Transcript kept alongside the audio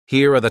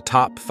Here are the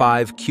top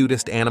 5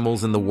 cutest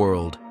animals in the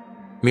world.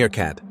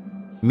 Meerkat.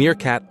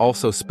 Meerkat,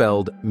 also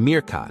spelled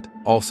meerkat,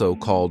 also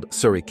called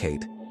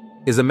suricate,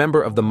 is a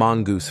member of the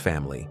mongoose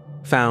family,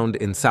 found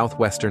in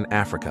southwestern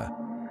Africa.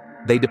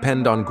 They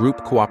depend on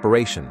group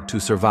cooperation to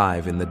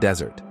survive in the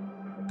desert.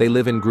 They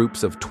live in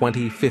groups of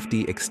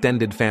 20-50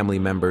 extended family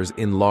members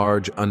in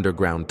large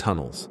underground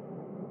tunnels.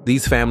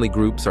 These family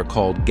groups are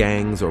called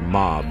gangs or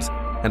mobs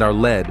and are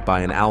led by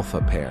an alpha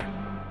pair.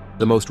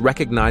 The most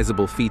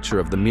recognizable feature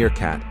of the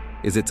meerkat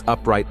is its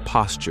upright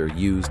posture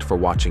used for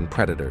watching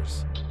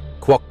predators.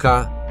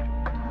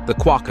 Quokka. The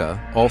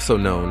quokka, also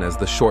known as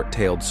the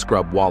short-tailed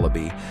scrub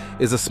wallaby,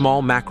 is a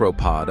small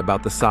macropod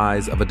about the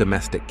size of a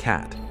domestic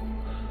cat.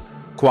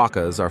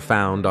 Quokkas are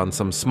found on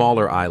some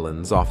smaller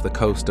islands off the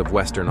coast of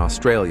Western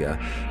Australia,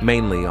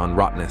 mainly on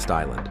Rottnest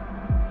Island.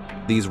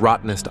 These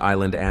Rottnest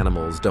Island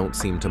animals don't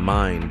seem to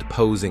mind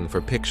posing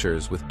for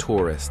pictures with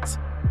tourists.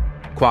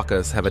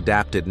 Quokkas have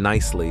adapted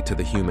nicely to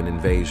the human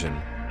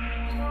invasion.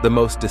 The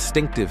most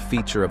distinctive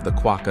feature of the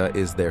quokka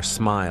is their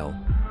smile.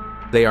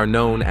 They are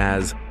known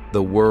as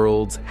the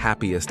world's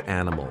happiest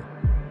animal.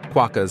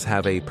 Quokkas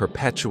have a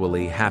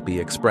perpetually happy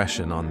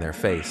expression on their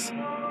face.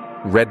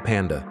 Red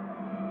panda.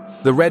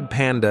 The red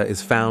panda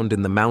is found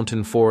in the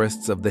mountain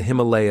forests of the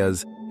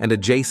Himalayas and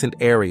adjacent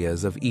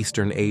areas of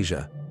Eastern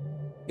Asia.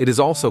 It is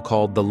also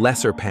called the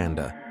lesser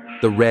panda,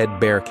 the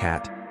red bear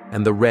cat,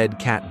 and the red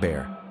cat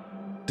bear.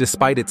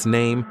 Despite its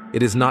name,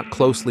 it is not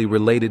closely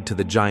related to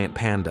the giant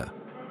panda.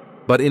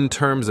 But in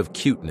terms of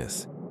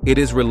cuteness, it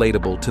is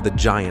relatable to the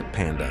giant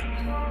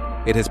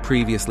panda. It has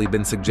previously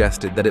been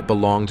suggested that it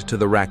belonged to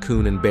the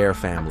raccoon and bear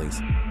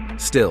families.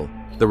 Still,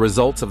 the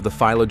results of the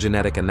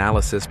phylogenetic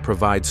analysis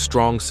provide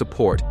strong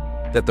support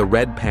that the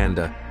red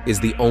panda is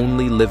the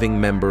only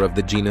living member of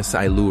the genus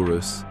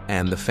Ailurus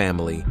and the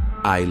family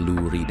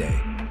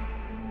Ailuridae.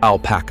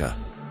 Alpaca.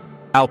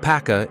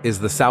 Alpaca is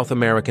the South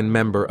American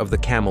member of the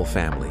camel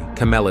family,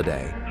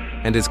 Camelidae,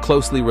 and is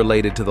closely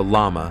related to the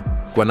llama,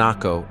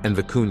 guanaco, and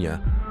vicuña,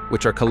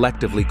 which are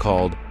collectively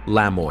called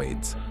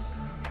lamoids.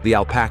 The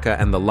alpaca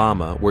and the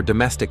llama were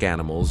domestic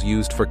animals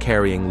used for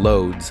carrying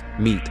loads,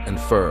 meat, and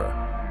fur.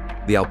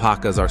 The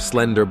alpacas are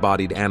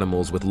slender-bodied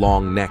animals with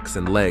long necks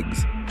and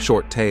legs,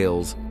 short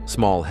tails,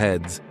 small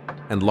heads,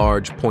 and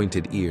large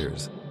pointed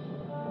ears.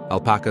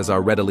 Alpacas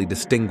are readily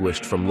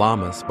distinguished from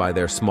llamas by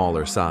their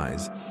smaller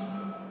size.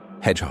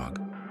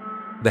 Hedgehog.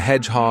 The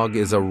hedgehog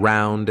is a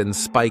round and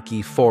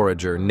spiky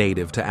forager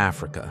native to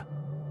Africa.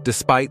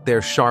 Despite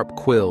their sharp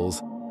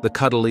quills, the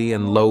cuddly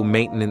and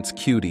low-maintenance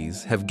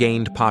cuties have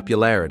gained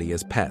popularity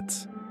as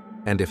pets.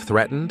 And if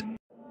threatened,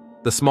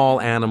 the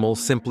small animal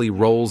simply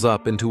rolls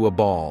up into a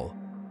ball.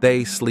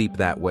 They sleep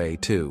that way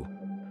too.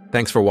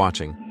 Thanks for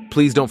watching.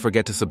 Please don't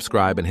forget to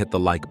subscribe and hit the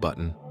like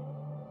button.